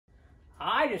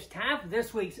Alright, it's time for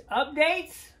this week's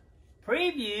updates,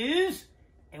 previews,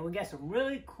 and we got some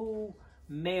really cool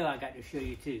mail I got to show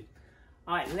you too.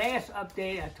 Alright, last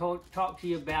update I talked to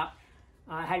you about,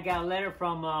 I had got a letter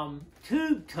from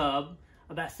Tube Tub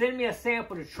about sending me a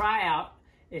sample to try out.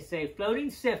 It's a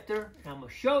floating sifter, and I'm going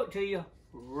to show it to you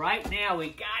right now. We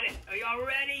got it. Are y'all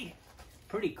ready?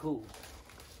 Pretty cool.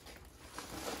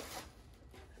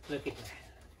 Look at that.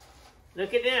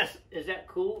 Look at this. Is that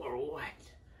cool or what?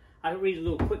 I'll read a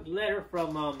little quick letter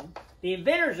from the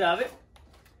inventors of it.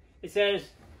 It says,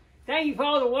 "Thank you for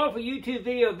all the wonderful YouTube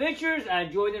video adventures. I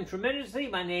enjoy them tremendously.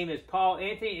 My name is Paul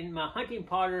Anthony, and my hunting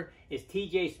partner is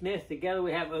TJ Smith. Together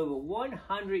we have over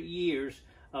 100 years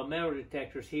of metal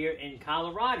detectors here in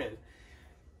Colorado."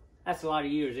 That's a lot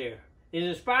of years there. It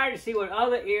is inspired to see what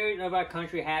other areas of our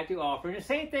country have to offer. And the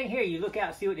same thing here. You look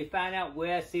out, see what they find out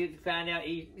west, see what they find out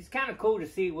east. It's kind of cool to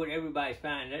see what everybody's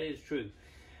finding. That is true.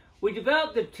 We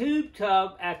developed the Tube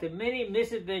Tub after many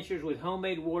misadventures with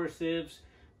homemade water sieves.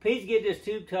 Please give this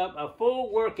Tube Tub a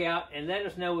full workout and let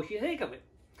us know what you think of it.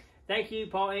 Thank you,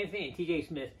 Paul Anthony and TJ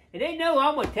Smith. And they know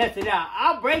I'm going to test it out.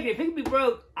 I'll break it. If it can be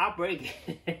broke, I'll break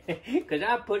it. Because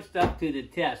I put stuff to the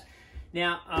test.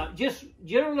 Now, just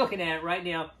looking at it right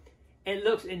now, it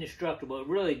looks indestructible. It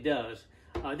really does.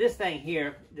 This thing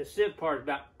here, the sieve part is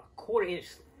about a quarter-inch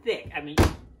thick. I mean,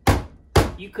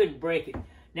 you couldn't break it.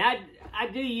 Now, I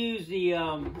do use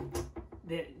y'all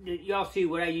see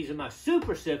what I use in my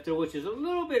super sifter, which is a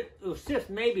little bit, it'll sift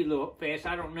maybe a little fast,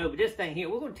 I don't know, but this thing here,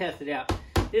 we're going to test it out.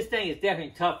 This thing is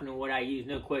definitely tougher than what I use,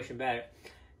 no question about it.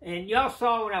 And y'all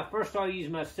saw when I first started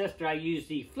using my sifter, I used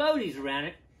the floaties around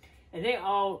it, and they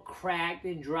all cracked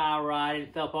and dry rotted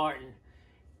and fell apart, and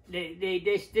they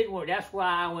just didn't work. That's why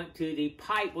I went to the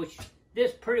pipe, which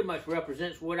this pretty much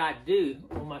represents what I do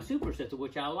on my super sifter,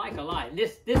 which I like a lot. And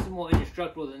this is more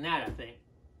indestructible than that, I think.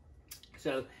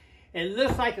 So it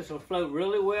looks like it's going to float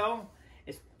really well.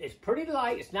 It's pretty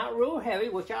light. It's not real heavy,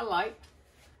 which I like.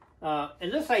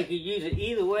 It looks like you could use it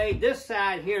either way. This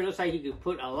side here looks like you could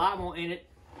put a lot more in it,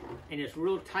 and it's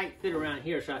real tight fit around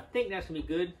here. So I think that's going to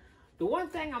be good. The one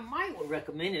thing I might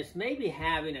recommend is maybe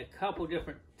having a couple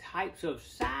different types of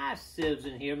size sieves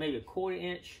in here, maybe a 1/4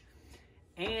 inch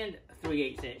and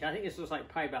 3/8 inch. I think this looks like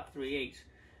probably about 3/8.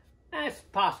 That's a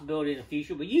possibility in the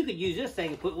future, but you could use this thing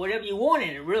and put whatever you want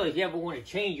in it, really, if you ever want to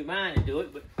change your mind and do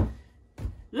it. But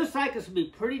looks like this will be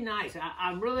pretty nice.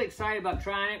 I'm really excited about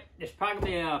trying it. It's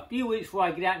probably a few weeks before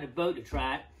I get out in the boat to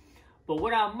try it. But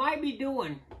what I might be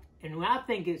doing, and what I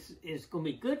think is going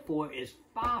to be good for, is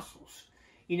fossils.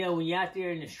 You know, when you're out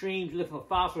there in the streams looking for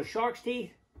fossil shark's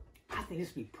teeth, I think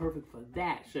this would be perfect for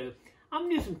that. So I'm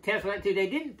going to do some tests for that too. They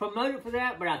didn't promote it for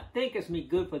that, but I think it's going to be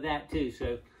good for that too.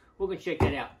 So we're going to check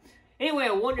that out. Anyway,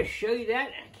 I wanted to show you that,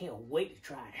 and I can't wait to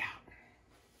try it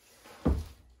out.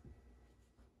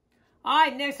 All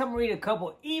right, next I'm going to read a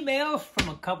couple emails from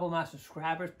a couple of my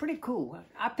subscribers. Pretty cool.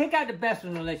 I pick out the best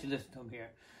ones and let you listen to them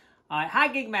here. All right, hi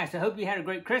Gigmaster. Hope you had a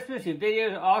great Christmas. Your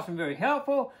videos are awesome, very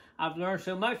helpful. I've learned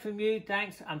so much from you.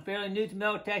 Thanks. I'm fairly new to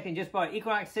metal tech and just bought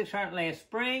Equinox 600 last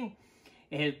spring.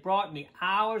 It has brought me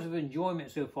hours of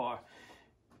enjoyment so far.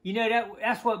 You know,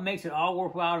 that's what makes it all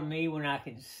worthwhile to me, when I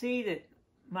can see that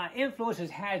my influence has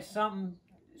had something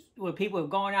where people have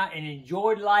gone out and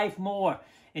enjoyed life more.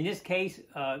 In this case,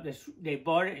 they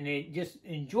bought it and they just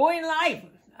enjoying life.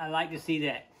 I like to see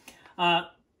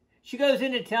that. She goes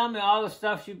in to tell me all the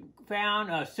stuff she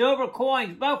found. Silver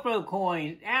coins, buffalo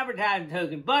coins, advertising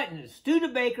token, buttons,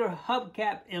 Studebaker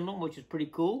hubcap emblem, which is pretty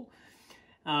cool.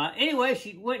 Anyway,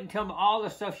 she went and told me all the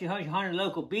stuff she hunted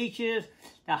local beaches.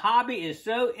 The hobby is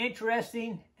so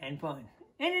interesting and fun.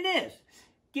 And it is.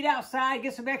 Get outside,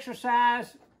 get some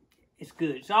exercise. It's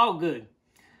good. It's all good.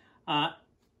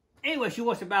 Anyway, she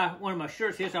wants to buy one of my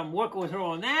shirts here, so I'm working with her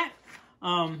on that.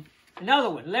 Another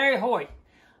one, Larry Hoyt.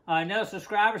 Another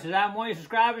subscriber says, I'm one of your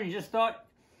subscribers and just thought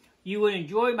you would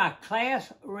enjoy my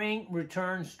class ring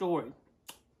return story.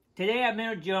 Today I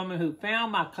met a gentleman who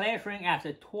found my class ring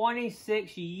after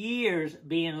 26 years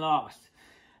being lost.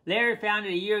 Larry found it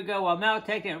a year ago while metal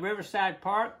detecting at Riverside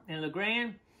Park in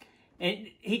LeGrand. And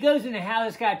he goes into how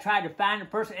this guy tried to find the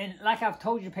person. And like I've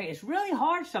told you, it's really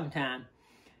hard sometimes.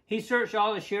 He searched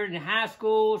all the Sheridan high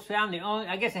schools, found the only,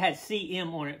 I guess it had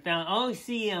CM on it, found only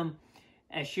CM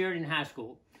at Sheridan High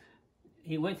School.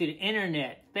 He went through the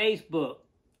internet, Facebook.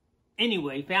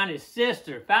 Anyway, he found his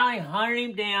sister, finally hunted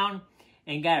him down,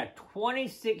 and got a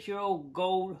 26-year-old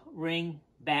gold ring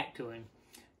back to him.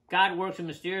 God works in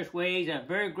mysterious ways. I'm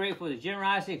very grateful for the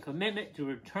generosity and commitment to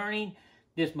returning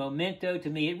this memento to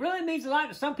me. It really means a lot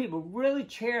to some people. Really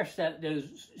cherish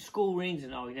those school rings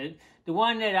and all. You know, the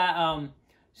one that I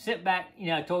sent back, you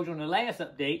know, I told you on the last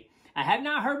update, I have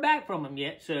not heard back from him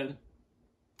yet, so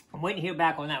I'm waiting to hear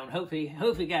back on that one. Hopefully, I'm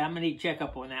going to need to check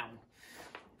up on that one.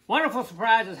 Wonderful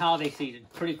surprises, holiday season.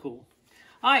 Pretty cool.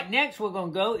 All right, next we're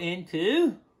going to go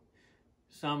into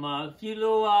some few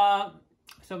little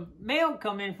some mail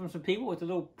come in from some people with the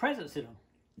little presents in them.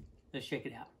 Let's check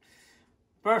it out.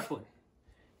 First one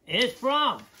is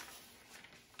from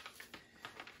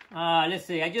let's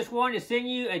see. I just wanted to send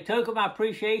you a token of my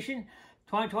appreciation.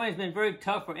 2020 has been very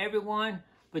tough for everyone,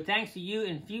 but thanks to you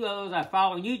and a few others I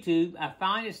follow on YouTube, I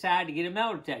finally decided to get a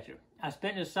metal detector. I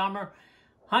spent the summer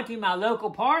hunting my local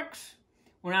parks.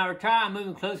 When I retire, I'm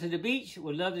moving closer to the beach.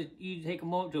 Would love you to take a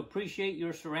moment to appreciate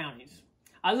your surroundings.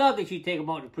 I love that you take a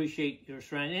moment to appreciate your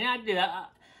surroundings. And I do.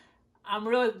 I'm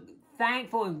really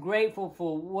thankful and grateful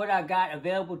for what I got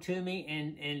available to me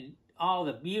and all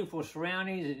the beautiful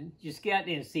surroundings and just get out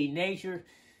there and see nature.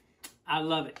 I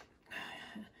love it.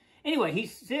 Anyway, he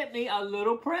sent me a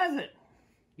little present.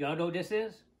 Y'all know what this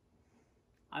is?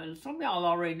 Some of y'all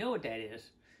already know what that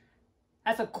is.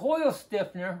 That's a coil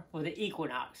stiffener for the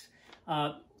Equinox.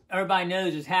 Everybody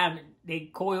knows it's having the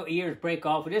coil ears break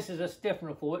off, but this is a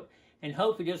stiffener for it. And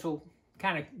hopefully this will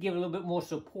kind of give it a little bit more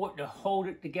support to hold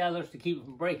it together to keep it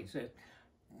from breaking. So,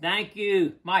 thank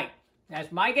you, Mike.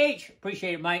 That's Mike H.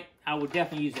 Appreciate it, Mike. I will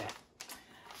definitely use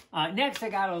that. Next, I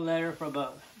got a letter from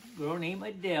a girl named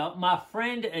Adele. My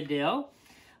friend Adele.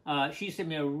 She sent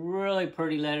me a really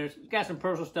pretty letter. It's got some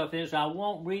personal stuff in it, so I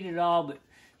won't read it all, but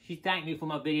she thanked me for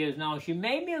my videos and all. She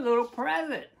made me a little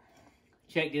present.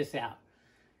 Check this out.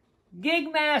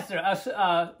 Gigmaster,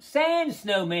 a sand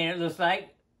snowman, it looks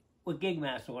like, with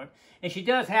Gigmaster on it. And she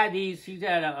does have these. She's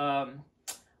got a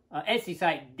Etsy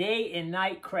site, Day and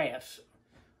Night Crafts.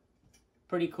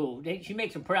 Pretty cool. She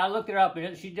makes some pretty. I looked her up,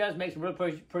 and she does make some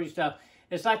really pretty stuff.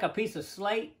 It's like a piece of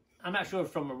slate. I'm not sure if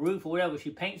it's from a roof or whatever. She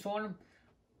paints on them.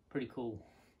 Pretty cool.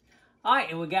 All right,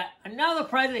 and we got another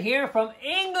present here from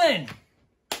England.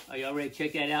 Are y'all ready to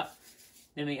check that out?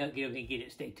 Let me get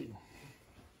it. Stay tuned.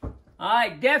 All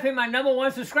right, definitely my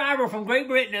 #1 subscriber from Great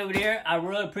Britain over there. I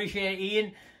really appreciate it,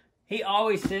 Ian. He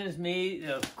always sends me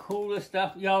the coolest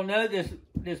stuff. Y'all know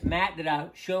this mat that I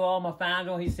show all my finds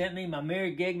on. He sent me my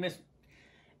Mirror Gigmas.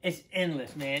 It's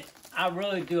endless, man. I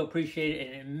really do appreciate it,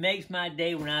 and it makes my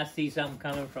day when I see something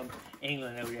coming from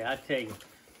England over there. I tell you.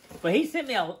 But he sent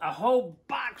me a whole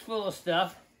box full of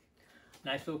stuff.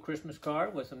 Nice little Christmas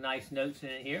card with some nice notes in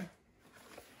it here.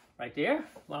 Right there.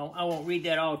 Well, I won't read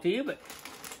that all to you, but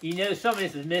you know some of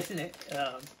this is missing.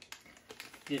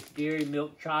 This dairy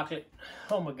milk chocolate.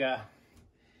 Oh my God.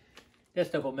 That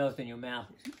stuff will melt in your mouth.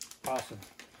 It's awesome.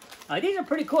 These are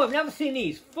pretty cool. I've never seen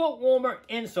these. Foot warmer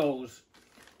insoles.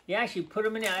 You actually put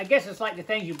them in there. I guess it's like the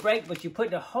things you break, but you put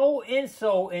the whole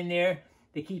insole in there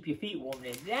to keep your feet warm.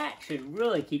 And that should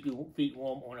really keep your feet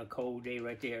warm on a cold day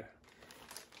right there.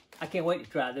 I can't wait to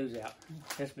try those out.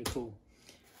 That's pretty cool.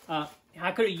 I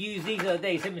could have used these the other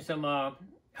day. Sent me some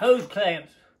hose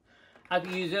clamps. I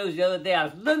could use those the other day. I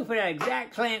was looking for that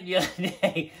exact clamp the other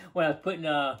day when I was putting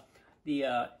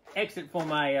the exit for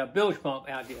my bilge pump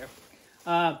out there.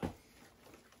 A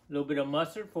little bit of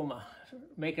mustard for my,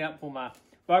 making up for my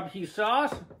barbecue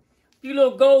sauce. These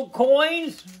little gold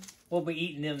coins. We'll be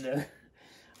eating them though.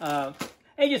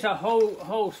 And just a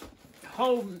whole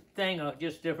thing of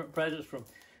just different presents from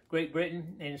Great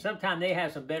Britain. And sometimes they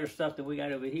have some better stuff than we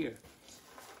got over here.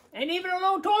 And even a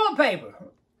little toilet paper.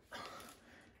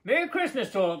 Merry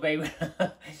Christmas toilet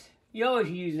paper. You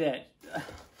always use that.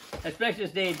 Especially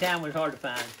this day and time when it's hard to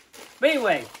find. But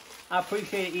anyway, I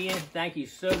appreciate it, Ian. Thank you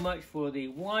so much for the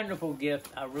wonderful gift.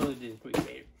 I really do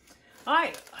appreciate it. All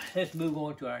right, let's move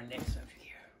on to our next subject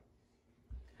here.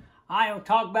 I'll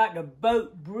talk about the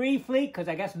boat briefly because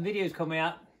I got some videos coming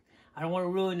out. I don't want to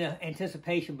ruin the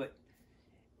anticipation, but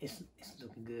it's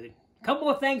looking good. A couple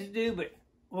more things to do, but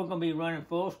we're going to be running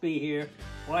full speed here.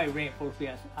 Well, I ran full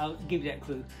speed. I'll give you that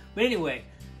clue. But anyway,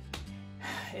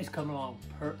 it's coming along.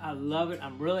 I love it.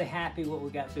 I'm really happy what we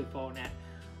got so far on that.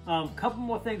 Couple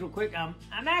more things real quick. I'm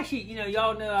actually, you know,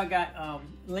 y'all know I got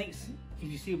links.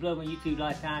 If you see below on YouTube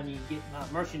last time, you can get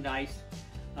my merchandise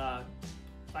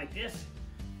like this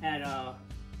at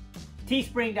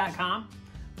teespring.com.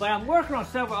 But I'm working on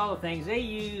several other things. They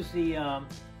use the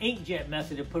inkjet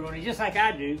method to put on it, just like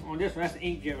I do on this one. That's the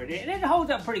inkjet right there. And it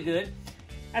holds up pretty good.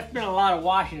 That's been a lot of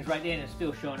washings right there, and it's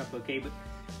still showing up okay. But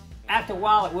after a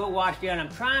while, it will wash down. I'm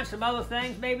trying some other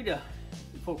things maybe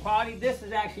for quality. This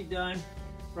is actually done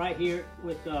right here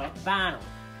with vinyl.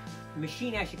 The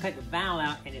machine actually cut the vinyl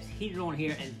out and it's heated on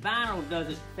here, and vinyl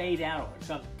doesn't fade out on it.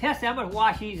 So I'm testing. I'm gonna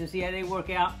wash these and see how they work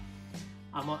out.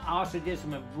 I also did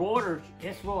some embroidered.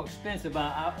 It's a little expensive, but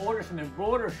I ordered some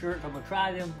embroidered shirts. I'm gonna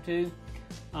try them too.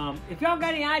 If y'all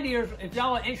got any ideas, if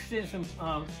y'all are interested in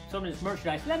some of this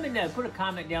merchandise, let me know. Put a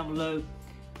comment down below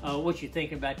what you're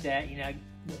thinking about that. You know,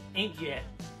 the inkjet,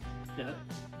 the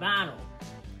vinyl,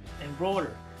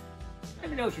 embroider. Let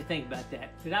me know what you think about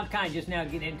that, because I'm kind of just now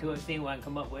getting into it, seeing what I can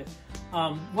come up with.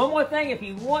 One more thing, if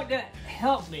you want to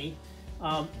help me,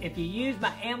 if you use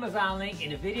my Amazon link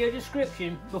in the video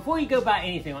description, before you go buy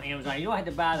anything on Amazon, you don't have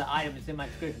to buy the item that's in my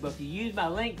description, but if you use my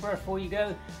link first before you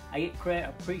go, I get credit. I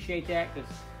appreciate that, because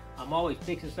I'm always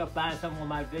fixing stuff, buying something on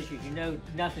my adventures. You know,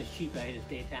 nothing's cheap out here this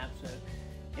day and time, so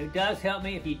it does help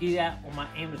me if you do that on my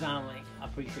Amazon link. I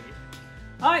appreciate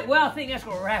it. All right, well, I think that's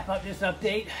going to wrap up this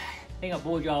update. I think I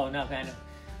bored y'all enough, I know.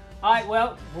 All right,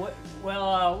 well,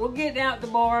 we'll get out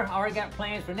tomorrow. I already got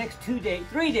plans for the next 3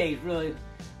 days, really.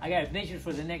 I got adventures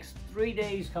for the next 3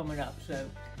 days coming up, so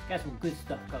got some good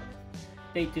stuff coming.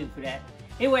 Stay tuned for that.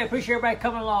 Anyway, I appreciate everybody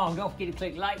coming along. Don't forget to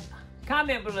click like,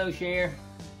 comment below, share,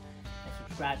 and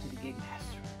subscribe to the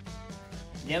Gigmaster.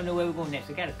 Never know where we're going next.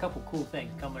 I got a couple cool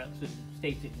things coming up soon.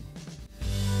 Stay tuned.